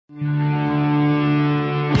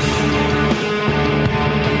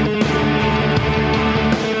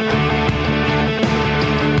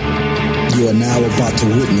to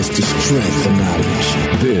witness the strength of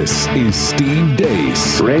knowledge. This is Steve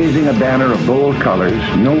Deace. Raising a banner of bold colors,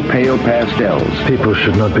 no pale pastels. People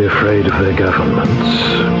should not be afraid of their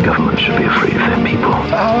governments. Governments should be afraid of their people.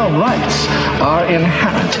 Our rights are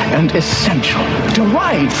inherent and essential,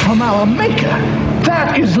 derived from our Maker.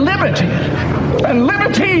 That is liberty. And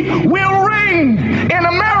liberty will reign in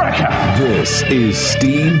America. This is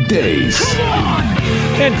Steve Deace.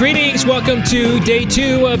 And greetings. Welcome to day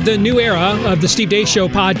 2 of the new era of the Steve Deace Show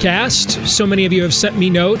podcast. So many of you have sent me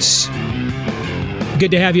notes.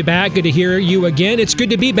 Good to have you back. Good to hear you again. It's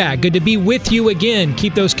good to be back. Good to be with you again.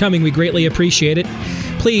 Keep those coming. We greatly appreciate it.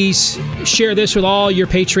 Please share this with all your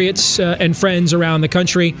patriots and friends around the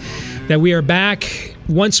country that we are back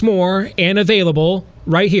once more and available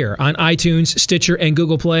right here on iTunes, Stitcher, and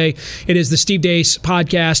Google Play. It is the Steve Deace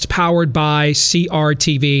podcast powered by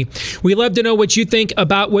CRTV. We love to know what you think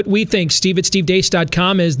about what we think.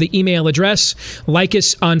 Steve@stevedeace.com is the email address. Like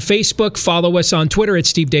us on Facebook. Follow us on Twitter at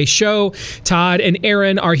Steve Deace Show. Todd and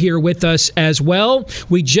Aaron are here with us as well.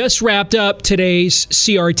 We just wrapped up today's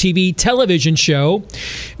CRTV television show.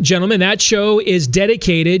 Gentlemen, that show is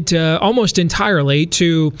dedicated almost entirely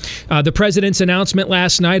to the president's announcement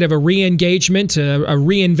last night of a re-engagement, a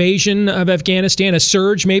re-invasion of Afghanistan, a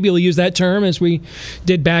surge, maybe we'll use that term, as we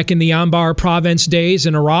did back in the Anbar province days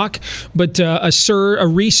in Iraq, but a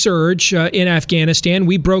resurge in Afghanistan.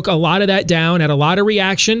 We broke a lot of that down, had a lot of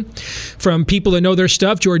reaction from people that know their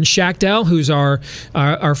stuff. Jordan Schachtel, who's our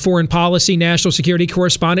foreign policy, national security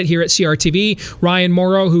correspondent here at CRTV. Ryan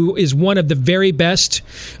Morrow, who is one of the very best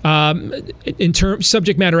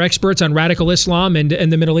subject matter experts on radical Islam and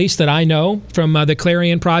the Middle East that I know from the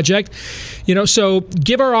Clarion Project. So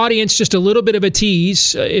give our audience just a little bit of a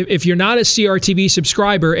tease. If you're not a CRTV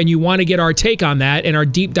subscriber and you want to get our take on that and our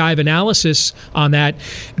deep dive analysis on that,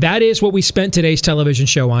 that is what we spent today's television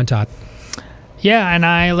show on, Todd. Yeah, and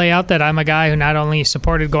I lay out that I'm a guy who not only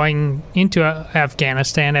supported going into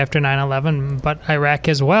Afghanistan after 9/11, but Iraq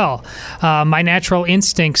as well. My natural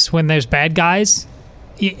instincts when there's bad guys,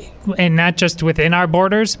 and not just within our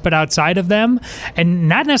borders, but outside of them, and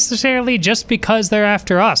not necessarily just because they're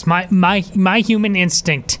after us. My human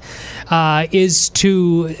instinct is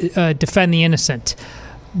to defend the innocent.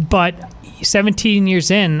 But 17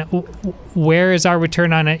 years in, where is our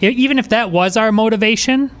return on it? Even if that was our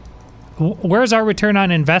motivation, where's our return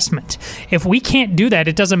on investment? If we can't do that,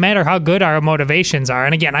 it doesn't matter how good our motivations are.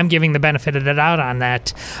 And again, I'm giving the benefit of the doubt on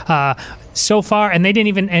that so far. And they didn't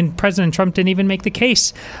even, and President Trump didn't even make the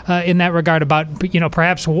case in that regard about,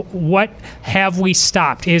 perhaps what have we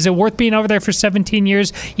stopped? Is it worth being over there for 17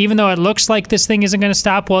 years, even though it looks like this thing isn't going to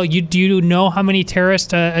stop? Well, do you know how many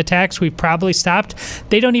terrorist attacks we've probably stopped?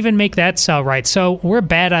 They don't even make that sell right. So we're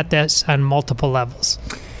bad at this on multiple levels.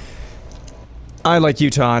 I, like you,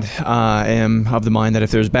 Todd, am of the mind that if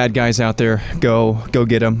there's bad guys out there, go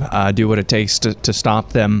get them, do what it takes to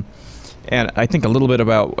stop them. And I think a little bit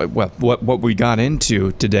about what we got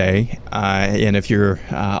into today. And if you're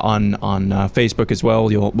on Facebook as well,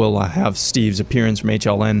 we'll have Steve's appearance from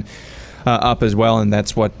HLN up as well, and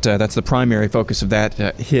that's the primary focus of that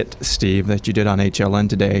hit, Steve, that you did on HLN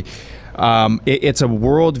today. It's a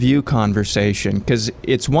worldview conversation, because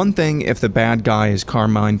it's one thing if the bad guy is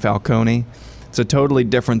Carmine Falcone. It's a totally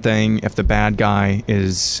different thing if the bad guy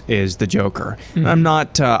is the Joker. Mm-hmm.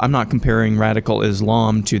 I'm not comparing radical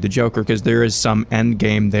Islam to the Joker, because there is some end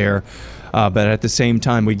game there, but at the same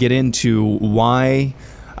time, we get into why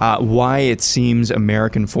it seems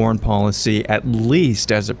American foreign policy, at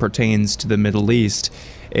least as it pertains to the Middle East,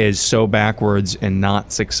 is so backwards and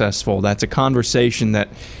not successful. That's a conversation that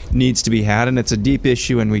needs to be had, and it's a deep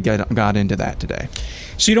issue, and we got into that today.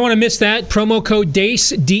 So you don't want to miss that. Promo code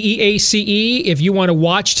DEACE, DEACE, if you want to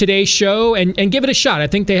watch today's show and give it a shot. I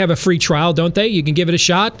think they have a free trial, don't they? You can give it a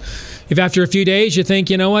shot. If after a few days you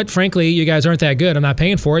think, you know what, frankly, you guys aren't that good, I'm not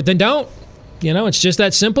paying for it, then don't. It's just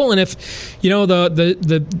that simple. And if,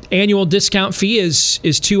 the annual discount fee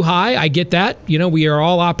is too high, I get that. We are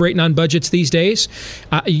all operating on budgets these days.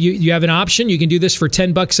 You have an option. You can do this for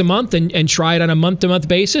 $10 a month and try it on a month-to-month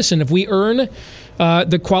basis. And if we earn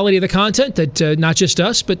the quality of the content that not just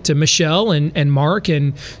us, but to Michelle and Mark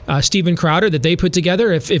and Steven Crowder that they put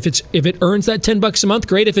together, if it earns that $10 a month,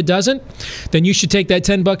 great. If it doesn't, then you should take that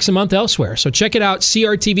 $10 a month elsewhere. So check it out,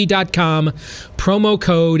 crtv.com, promo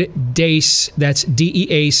code DEACE, that's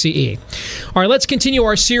DEACE. All right, let's continue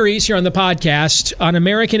our series here on the podcast on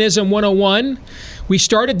Americanism 101. We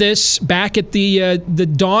started this back at the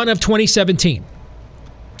dawn of 2017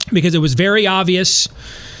 because it was very obvious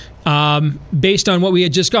based on what we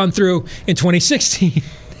had just gone through in 2016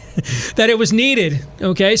 that it was needed.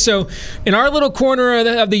 Okay, so in our little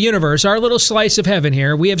corner of the universe, our little slice of heaven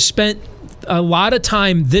here, we have spent a lot of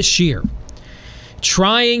time this year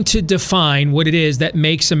trying to define what it is that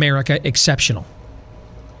makes America exceptional.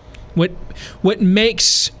 What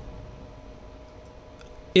makes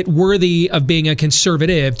it worthy of being a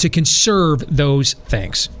conservative, to conserve those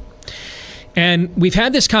things. And we've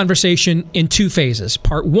had this conversation in two phases.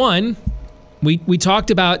 Part one, we talked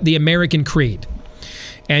about the American Creed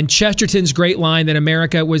and Chesterton's great line that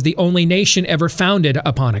America was the only nation ever founded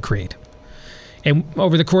upon a creed. And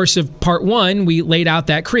over the course of part one, we laid out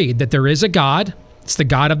that creed, that there is a God. It's the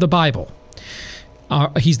God of the Bible.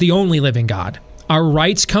 He's the only living God. Our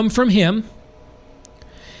rights come from him,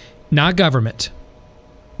 not government.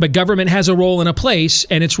 But government has a role and a place,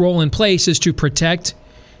 and its role and place is to protect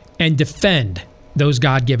and defend those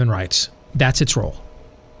God-given rights. That's its role.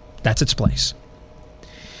 That's its place.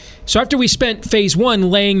 So after we spent phase one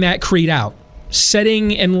laying that creed out,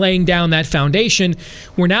 setting and laying down that foundation,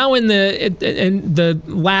 we're now in the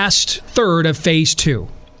last third of phase two.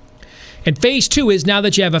 And phase two is, now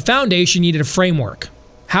that you have a foundation, you need a framework.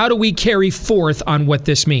 How do we carry forth on what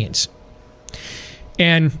this means?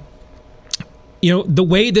 And you know, the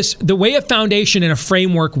way a foundation and a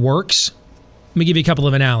framework works, let me give you a couple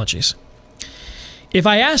of analogies. If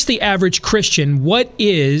I ask the average Christian, what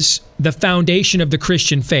is the foundation of the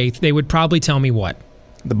Christian faith, they would probably tell me what?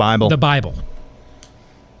 The Bible. The Bible.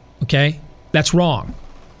 Okay? That's wrong,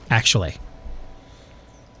 actually.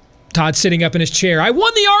 Todd's sitting up in his chair. I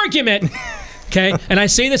won the argument! Okay? And I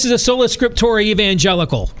say this as a sola scriptura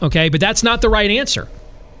evangelical, okay? But that's not the right answer.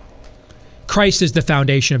 Christ is the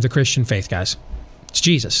foundation of the Christian faith, guys. It's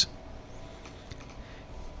Jesus.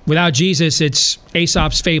 Without Jesus, it's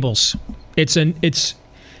Aesop's fables. It's a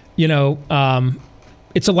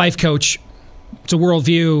life coach. It's a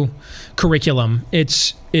worldview curriculum.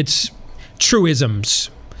 It's truisms.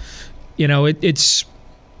 You know, that's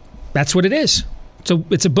what it is. So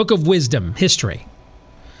it's a book of wisdom, history.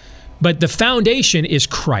 But the foundation is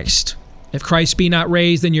Christ. If Christ be not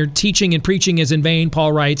raised, then your teaching and preaching is in vain,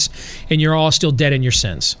 Paul writes, and you're all still dead in your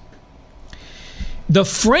sins. The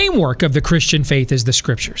framework of the Christian faith is the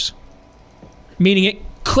Scriptures. Meaning,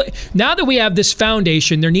 now that we have this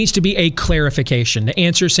foundation, there needs to be a clarification to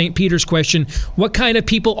answer St. Peter's question, what kind of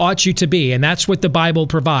people ought you to be? And that's what the Bible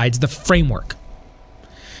provides, the framework.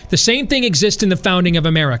 The same thing exists in the founding of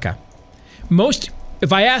America.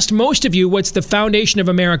 If I asked most of you what's the foundation of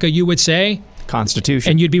America, you would say?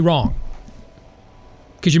 Constitution. And you'd be wrong.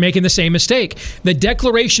 Because you're making the same mistake. The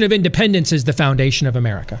Declaration of Independence is the foundation of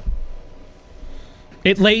America.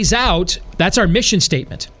 It lays out, that's our mission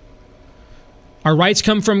statement. Our rights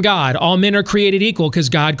come from God. All men are created equal because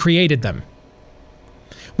God created them.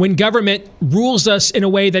 When government rules us in a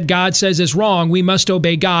way that God says is wrong, we must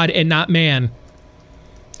obey God and not man,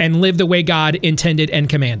 and live the way God intended and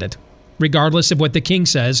commanded, regardless of what the king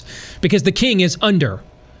says, because the king is under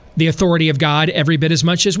the authority of God every bit as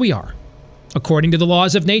much as we are, according to the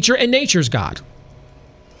laws of nature, and nature's God.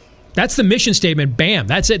 That's the mission statement. Bam.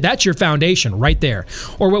 That's it. That's your foundation right there.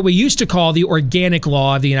 Or what we used to call the organic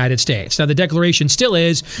law of the United States. Now, the Declaration still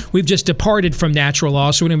is. We've just departed from natural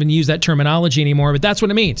law, so we don't even use that terminology anymore, but that's what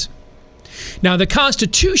it means. Now, the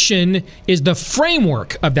Constitution is the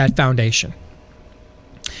framework of that foundation.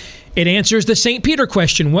 It answers the St. Peter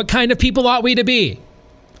question, what kind of people ought we to be?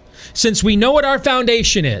 Since we know what our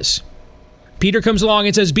foundation is, Peter comes along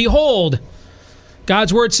and says, behold,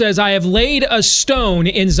 God's word says, I have laid a stone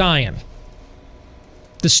in Zion.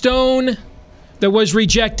 The stone that was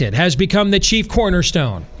rejected has become the chief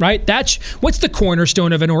cornerstone, right? What's the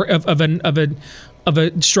cornerstone of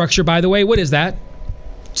a structure, by the way? What is that?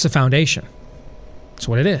 It's the foundation. That's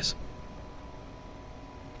what it is.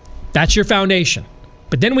 That's your foundation.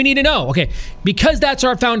 But then we need to know, okay, because that's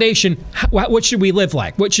our foundation, what should we live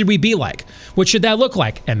like? What should we be like? What should that look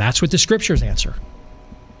like? And that's what the Scriptures answer.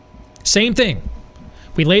 Same thing.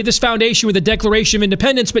 We laid this foundation with the Declaration of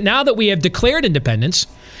Independence, but now that we have declared independence,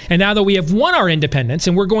 and now that we have won our independence,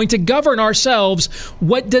 and we're going to govern ourselves,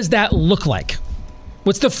 what does that look like?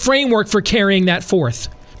 What's the framework for carrying that forth,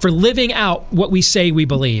 for living out what we say we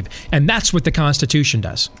believe? And that's what the Constitution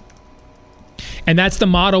does. And that's the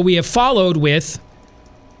model we have followed with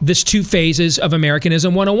this 2 phases of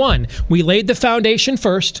Americanism 101. We laid the foundation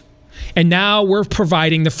first, and now we're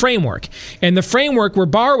providing the framework. And the framework we're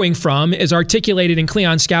borrowing from is articulated in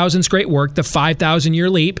Cleon Skousen's great work, The 5,000-Year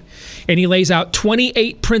Leap, and he lays out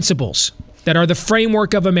 28 principles that are the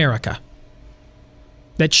framework of America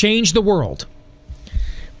that change the world.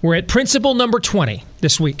 We're at principle number 20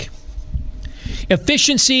 this week.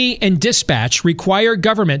 Efficiency and dispatch require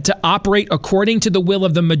government to operate according to the will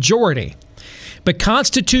of the majority, but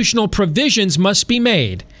constitutional provisions must be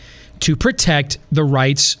made to protect the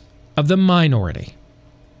rights of the minority.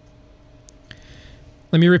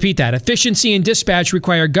 Let me repeat that. Efficiency and dispatch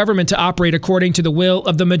require government to operate according to the will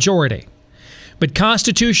of the majority, but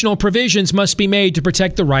constitutional provisions must be made to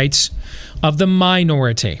protect the rights of the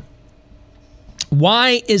minority.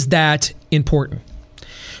 Why is that important?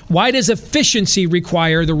 Why does efficiency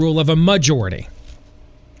require the rule of a majority?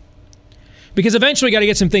 Because eventually we got to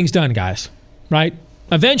get some things done, guys, right?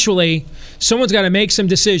 Eventually, someone's got to make some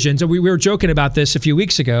decisions. And we were joking about this a few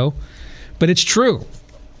weeks ago, but it's true.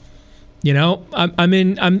 You know,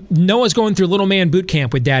 Noah's going through little man boot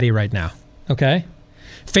camp with daddy right now, okay?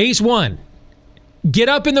 Phase 1, get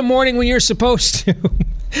up in the morning when you're supposed to.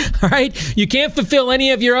 All right? You can't fulfill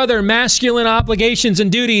any of your other masculine obligations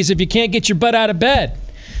and duties if you can't get your butt out of bed.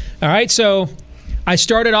 All right? So I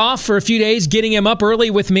started off for a few days getting him up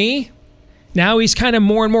early with me. Now he's kind of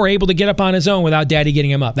more and more able to get up on his own without daddy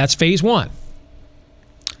getting him up. That's phase 1.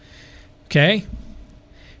 Okay?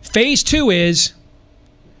 Phase 2 is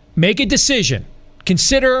make a decision.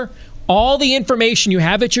 Consider all the information you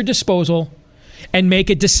have at your disposal and make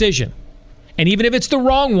a decision. And even if it's the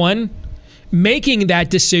wrong one, making that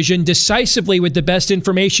decision decisively with the best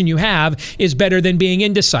information you have is better than being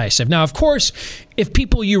indecisive. Now, of course, if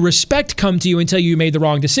people you respect come to you and tell you made the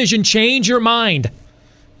wrong decision, change your mind.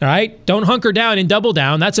 All right? Don't hunker down and double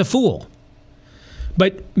down. That's a fool.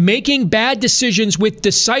 But making bad decisions with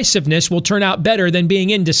decisiveness will turn out better than being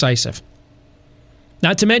indecisive.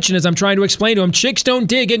 Not to mention, as I'm trying to explain to them, chicks don't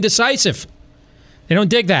dig indecisive. They don't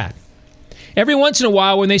dig that. Every once in a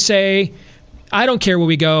while when they say, I don't care where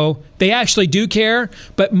we go, they actually do care,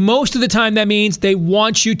 but most of the time that means they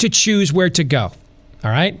want you to choose where to go. All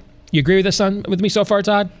right? You agree with this with me so far,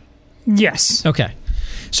 Todd? Yes. Okay.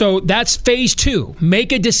 So that's phase 2.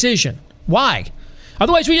 Make a decision. Why?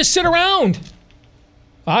 Otherwise we just sit around.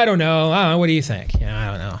 I don't know. What do you think? Yeah,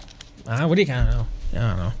 I don't know. What do you I don't know. I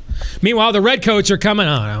don't know. Meanwhile, the redcoats are coming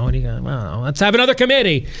on. I don't know. Let's have another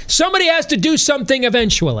committee. Somebody has to do something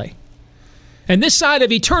eventually. And this side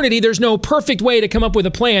of eternity, there's no perfect way to come up with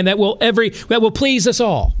a plan that will please us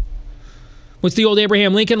all. What's the old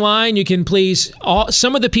Abraham Lincoln line? You can please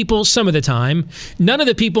some of the people some of the time, none of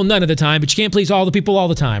the people none of the time, but you can't please all the people all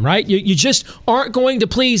the time, right? You just aren't going to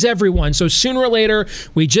please everyone. So sooner or later,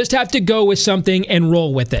 we just have to go with something and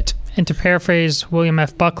roll with it. And to paraphrase William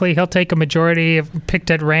F. Buckley, he'll take a majority picked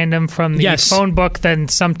at random from the phone book, then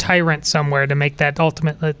some tyrant somewhere to make that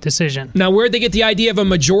ultimate decision. Now, where'd they get the idea of a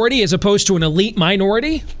majority as opposed to an elite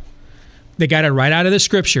minority? They got it right out of the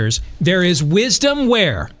scriptures. There is wisdom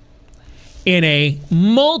where? In a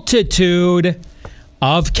multitude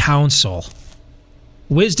of counsel.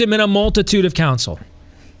 Wisdom in a multitude of counsel.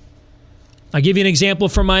 I'll give you an example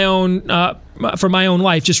from my own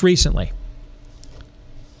life just recently.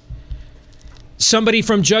 Somebody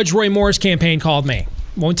from Judge Roy Moore's campaign called me.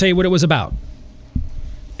 Won't tell you what it was about.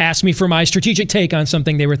 Asked me for my strategic take on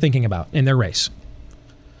something they were thinking about in their race.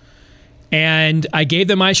 And I gave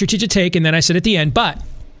them my strategic take, and then I said at the end, but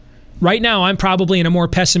right now I'm probably in a more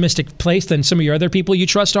pessimistic place than some of your other people you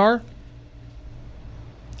trust are.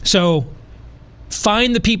 So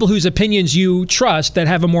find the people whose opinions you trust that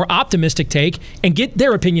have a more optimistic take and get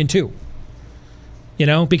their opinion too. You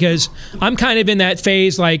know, because I'm kind of in that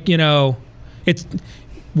phase like, you know,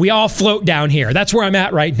 we all float down here. That's where I'm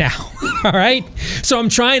at right now. All right? So I'm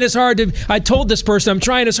trying as hard to, I told this person, I'm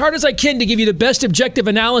trying as hard as I can to give you the best objective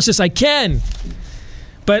analysis I can.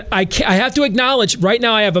 But I have to acknowledge, right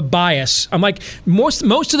now I have a bias. I'm like, most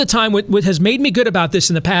of the time, what has made me good about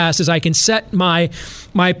this in the past is I can set my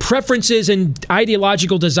preferences and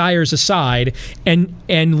ideological desires aside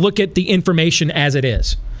and look at the information as it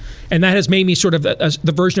is. And that has made me sort of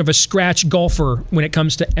the version of a scratch golfer when it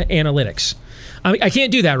comes to analytics. I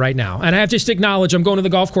can't do that right now. And I have to just acknowledge I'm going to the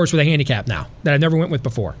golf course with a handicap now that I never went with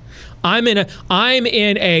before. I'm in a kill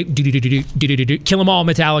 'em all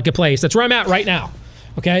Metallica place. That's where I'm at right now.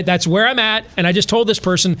 Okay, that's where I'm at, and I just told this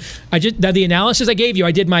person, the analysis I gave you,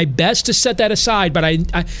 I did my best to set that aside, but I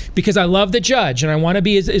because I love the judge and I want to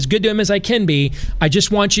be as good to him as I can be, I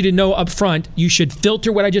just want you to know up front, you should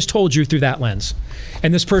filter what I just told you through that lens.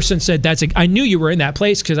 And this person said, I knew you were in that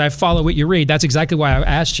place because I follow what you read. That's exactly why I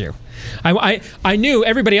asked you. I knew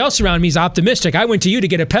everybody else around me is optimistic. I went to you to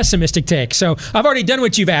get a pessimistic take. So I've already done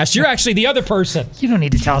what you've asked. You're actually the other person. You don't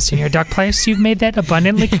need to tell us in your duck place. You've made that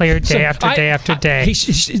abundantly clear day after day after day.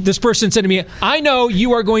 This person said to me, I know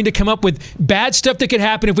you are going to come up with bad stuff that could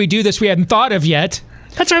happen if we do this we hadn't thought of yet.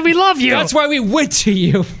 That's why we love you. That's why we went to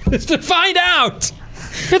you. Is to find out.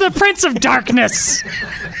 You're the Prince of Darkness.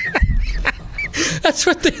 That's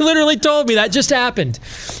what they literally told me. That just happened.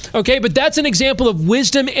 Okay, but that's an example of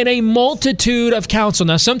wisdom in a multitude of counsel.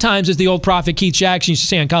 Now, sometimes, as the old prophet Keith Jackson used to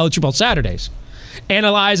say on College Football Saturdays,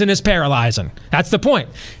 analyzing is paralyzing. That's the point.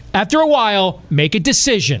 After a while, make a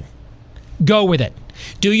decision. Go with it.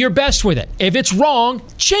 Do your best with it. If it's wrong,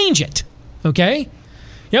 change it. Okay?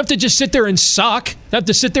 You have to just sit there and suck. You have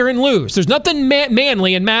to sit there and lose. There's nothing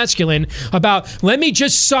manly and masculine about, let me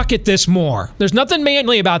just suck at this more. There's nothing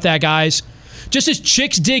manly about that, guys. Just as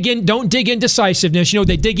chicks don't dig in decisiveness,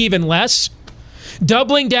 they dig even less.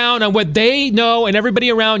 Doubling down on what they know and everybody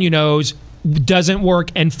around you knows doesn't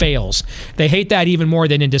work and fails. They hate that even more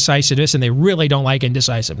than indecisiveness, and they really don't like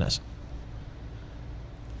indecisiveness.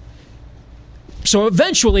 So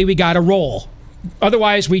eventually we got to roll.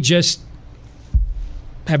 Otherwise, we just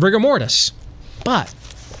have rigor mortis. But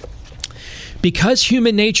because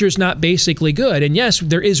human nature is not basically good, and yes,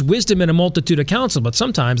 there is wisdom in a multitude of counsel, but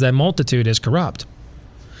sometimes that multitude is corrupt.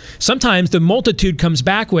 Sometimes the multitude comes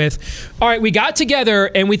back with, all right, we got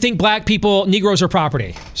together and we think black people, Negroes are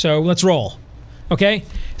property, so let's roll. Okay?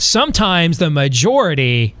 Sometimes the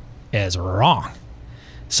majority is wrong.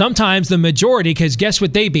 Sometimes the majority, because guess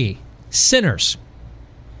what they be? Sinners.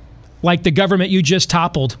 Like the government you just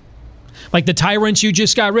toppled. Like the tyrants you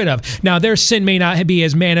just got rid of. Now, their sin may not be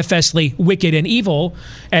as manifestly wicked and evil,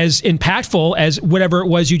 as impactful as whatever it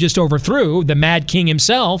was you just overthrew, the Mad King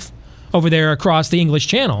himself over there across the English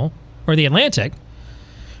Channel or the Atlantic,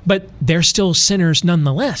 but they're still sinners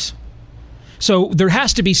nonetheless. So there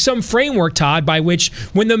has to be some framework, Todd, by which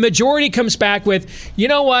when the majority comes back with, you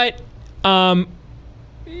know what,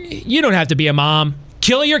 you don't have to be a mom.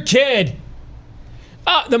 Kill your kid.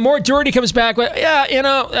 The majority comes back with,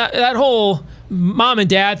 that whole mom and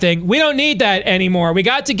dad thing, we don't need that anymore. We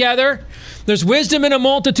got together, there's wisdom in a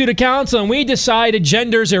multitude of counsel, and we decided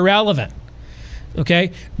gender's irrelevant.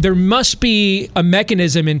 Okay? There must be a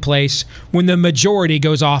mechanism in place when the majority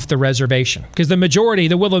goes off the reservation. Because the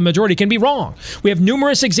will of the majority can be wrong. We have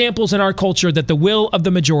numerous examples in our culture that the will of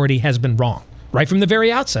the majority has been wrong, right from the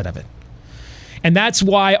very outset of it. And that's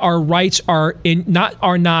why our rights are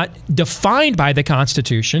not defined by the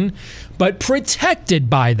Constitution, but protected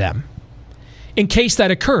by them. In case that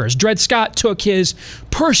occurs, Dred Scott took his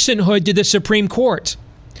personhood to the Supreme Court,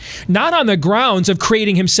 not on the grounds of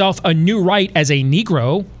creating himself a new right as a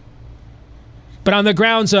Negro, but on the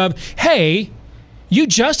grounds of, hey, you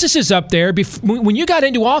justices up there, when you got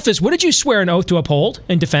into office, what did you swear an oath to uphold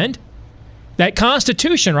and defend? That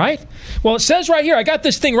Constitution, right? Well, it says right here, I got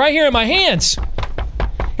this thing right here in my hands.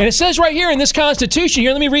 And it says right here in this Constitution,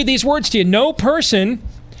 here, let me read these words to you. No person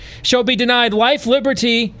shall be denied life,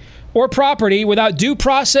 liberty, or property without due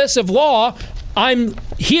process of law. I'm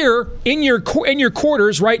here in your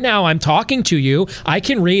quarters right now. I'm talking to you. I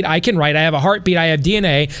can read, I can write, I have a heartbeat, I have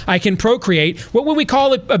DNA, I can procreate. What would we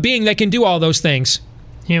call a being that can do all those things?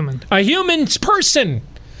 Human. A human person.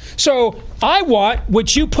 So I want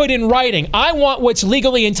what you put in writing. I want what's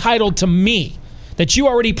legally entitled to me, that you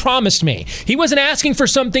already promised me. He wasn't asking for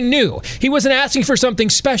something new. He wasn't asking for something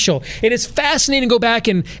special. It is fascinating to go back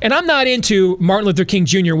and I'm not into Martin Luther King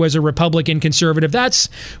Jr. was a Republican conservative. I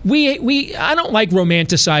don't like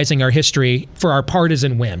romanticizing our history for our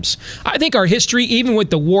partisan whims. I think our history, even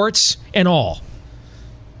with the warts and all,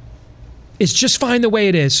 is just fine the way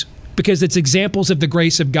it is, because it's examples of the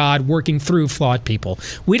grace of God working through flawed people.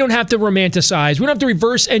 We don't have to romanticize. We don't have to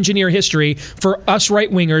reverse engineer history for us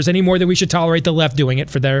right-wingers any more than we should tolerate the left doing it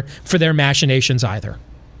for their machinations either.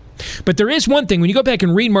 But there is one thing. When you go back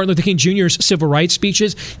and read Martin Luther King Jr.'s civil rights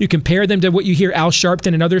speeches, you compare them to what you hear Al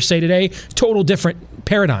Sharpton and others say today, total different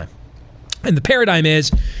paradigm. And the paradigm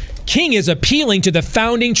is, King is appealing to the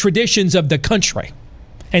founding traditions of the country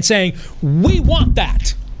and saying, we want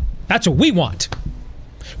that. That's what we want.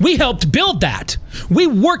 We helped build that. We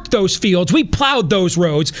worked those fields. We plowed those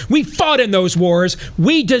roads. We fought in those wars.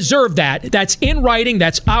 We deserve that. That's in writing.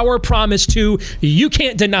 That's our promise to you. You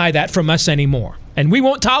can't deny that from us anymore. And we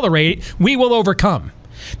won't tolerate it. We will overcome.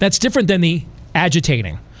 That's different than the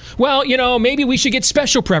agitating. Well, maybe we should get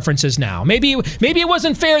special preferences now. Maybe it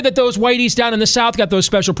wasn't fair that those whiteys down in the South got those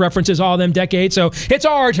special preferences all them decades, so it's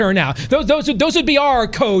our turn now. Those would be our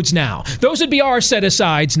codes now. Those would be our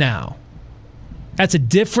set-asides now. That's a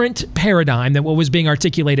different paradigm than what was being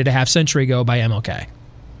articulated a half century ago by MLK.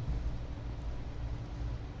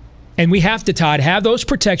 And we have to, Todd, have those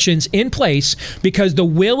protections in place because the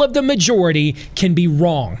will of the majority can be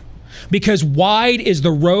wrong. Because wide is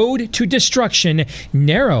the road to destruction,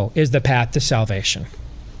 narrow is the path to salvation.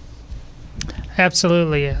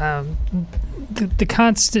 Absolutely. The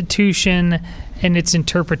Constitution and its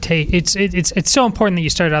interpretation. It's so important that you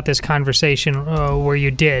started out this conversation where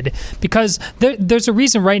you did, because there's a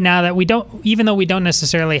reason right now that we don't, even though we don't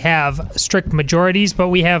necessarily have strict majorities, but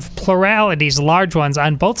we have pluralities, large ones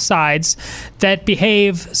on both sides that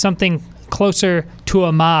behave something closer to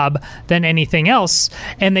a mob than anything else,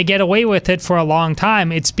 and they get away with it for a long time.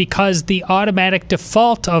 It's because the automatic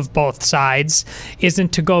default of both sides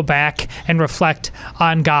isn't to go back and reflect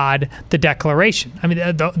on God, the Declaration. I mean,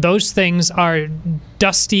 those things are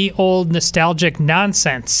dusty, old, nostalgic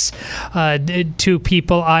nonsense to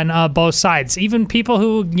people on both sides. Even people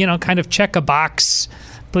who, kind of check a box,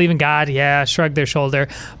 believe in God, shrug their shoulder,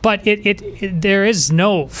 but there is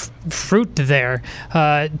no fruit there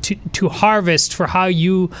to harvest for how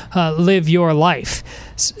you live your life.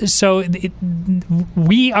 So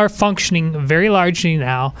we are functioning very largely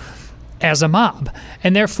now as a mob,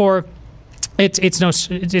 and therefore it's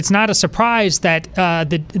not a surprise that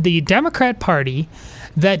the Democrat Party,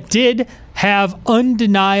 that did have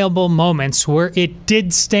undeniable moments where it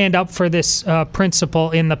did stand up for this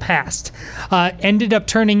principle in the past, ended up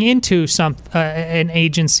turning into an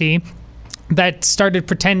agency that started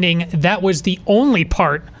pretending that was the only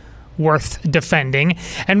part worth defending.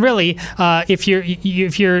 And really, if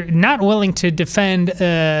you're not willing to defend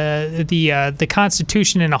the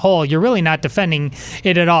Constitution in a whole, you're really not defending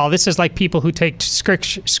it at all. This is like people who take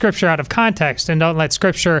Scripture out of context and don't let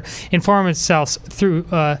Scripture inform itself through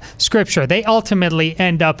Scripture. They ultimately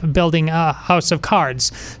end up building a house of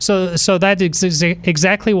cards. So that is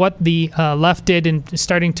exactly what the left did in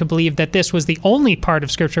starting to believe that this was the only part of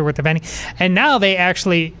Scripture worth defending. And now they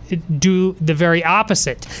actually do the very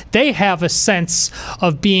opposite. They have a sense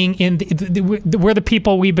of being we're the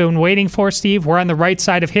people we've been waiting for, Steve. We're on the right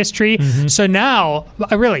side of history. Mm-hmm. So now,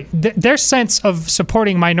 really, their sense of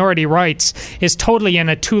supporting minority rights is totally in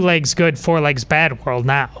a 2 legs good, 4 legs bad world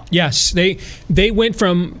now. Yes, they went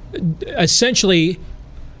from essentially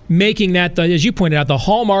making that, as you pointed out, the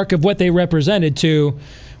hallmark of what they represented to,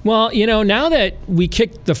 well, now that we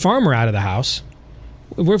kicked the farmer out of the house,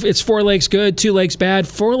 it's 4 legs good, 2 legs bad,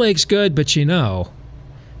 4 legs good, but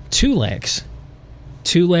 2 legs.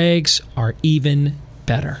 2 legs are even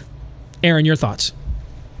better. Aaron, your thoughts?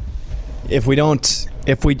 And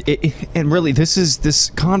really,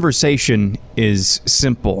 this conversation is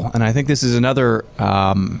simple, and I think this is another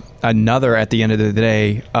at the end of the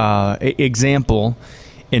day example,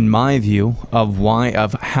 in my view, of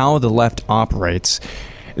how the left operates.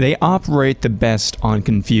 They operate the best on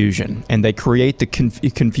confusion, and they create the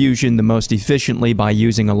confusion the most efficiently by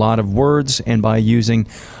using a lot of words and by using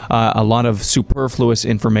a lot of superfluous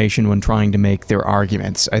information when trying to make their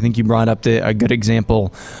arguments. I think you brought up a good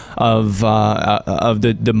example of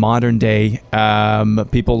the modern day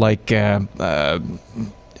people like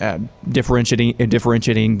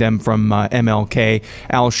differentiating them from MLK,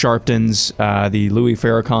 Al Sharptons, the Louis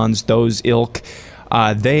Farrakhan's, those ilk.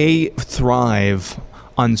 They thrive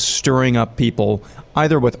on stirring up people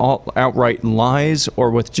either with outright lies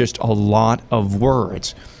or with just a lot of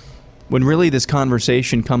words, when really this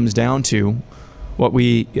conversation comes down to what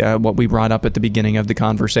we brought up at the beginning of the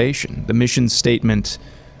conversation, the mission statement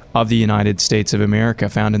of the United States of America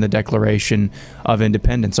found in the Declaration of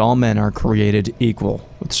Independence. All men are created equal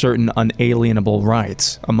with certain unalienable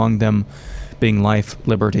rights, among them being life,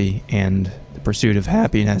 liberty, and the pursuit of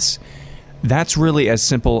happiness. That's really as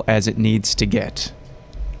simple as it needs to get.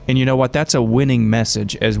 And you know what? That's a winning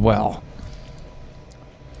message as well.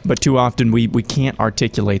 But too often we can't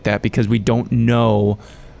articulate that because we don't know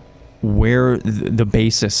where the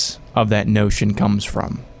basis of that notion comes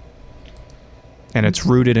from. And it's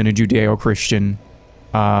rooted in a Judeo-Christian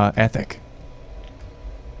ethic.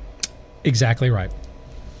 Exactly right.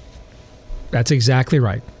 That's exactly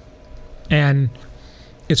right. And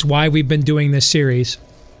it's why we've been doing this series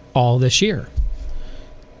all this year.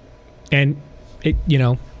 And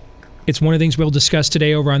it's one of the things we'll discuss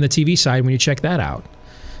today over on the TV side when you check that out.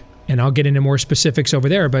 And I'll get into more specifics over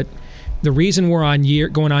there. But the reason we're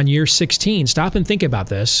going on year 16, stop and think about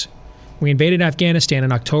this. We invaded Afghanistan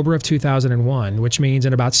in October of 2001, which means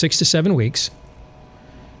in about 6 to 7 weeks,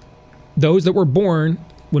 those that were born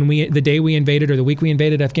the day we invaded or the week we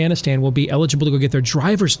invaded Afghanistan will be eligible to go get their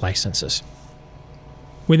driver's licenses.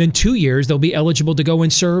 Within 2 years, they'll be eligible to go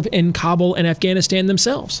and serve in Kabul and Afghanistan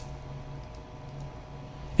themselves.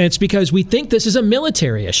 And it's because we think this is a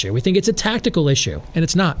military issue. We think it's a tactical issue. And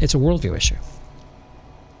it's not. It's a worldview issue.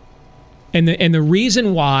 And the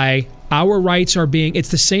reason why our rights are it's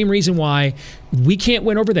the same reason why we can't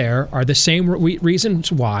win over there are the same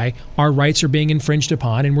reasons why our rights are being infringed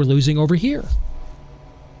upon and we're losing over here.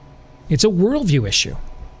 It's a worldview issue.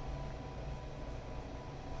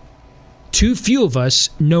 too few of us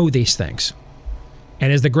know these things.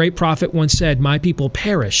 And as the great prophet once said, my people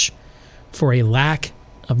perish for a lack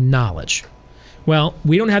of knowledge. Well,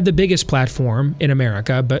 we don't have the biggest platform in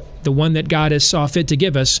America, but the one that God has saw fit to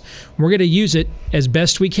give us, we're going to use it as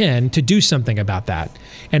best we can to do something about that,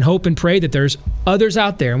 and hope and pray that there's others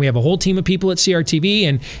out there. And we have a whole team of people at CRTV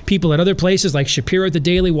and people at other places like Shapiro at the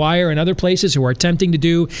Daily Wire and other places who are attempting to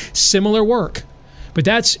do similar work. But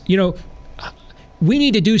that's, we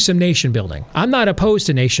need to do some nation building. I'm not opposed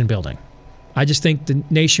to nation building. I just think the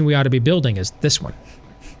nation we ought to be building is this one.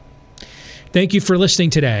 Thank you for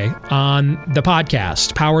listening today on the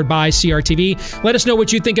podcast powered by CRTV. Let us know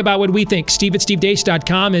what you think about what we think.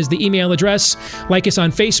 Steve@stevedeace.com is the email address. Like us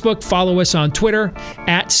on Facebook. Follow us on Twitter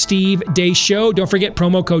 @SteveDaceShow. Don't forget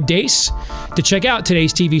promo code DACE to check out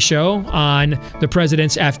today's TV show on the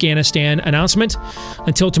president's Afghanistan announcement.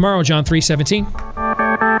 Until tomorrow, John 3:17.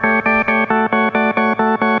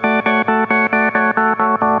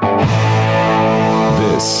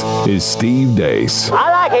 This is Steve Deace.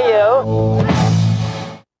 I like you.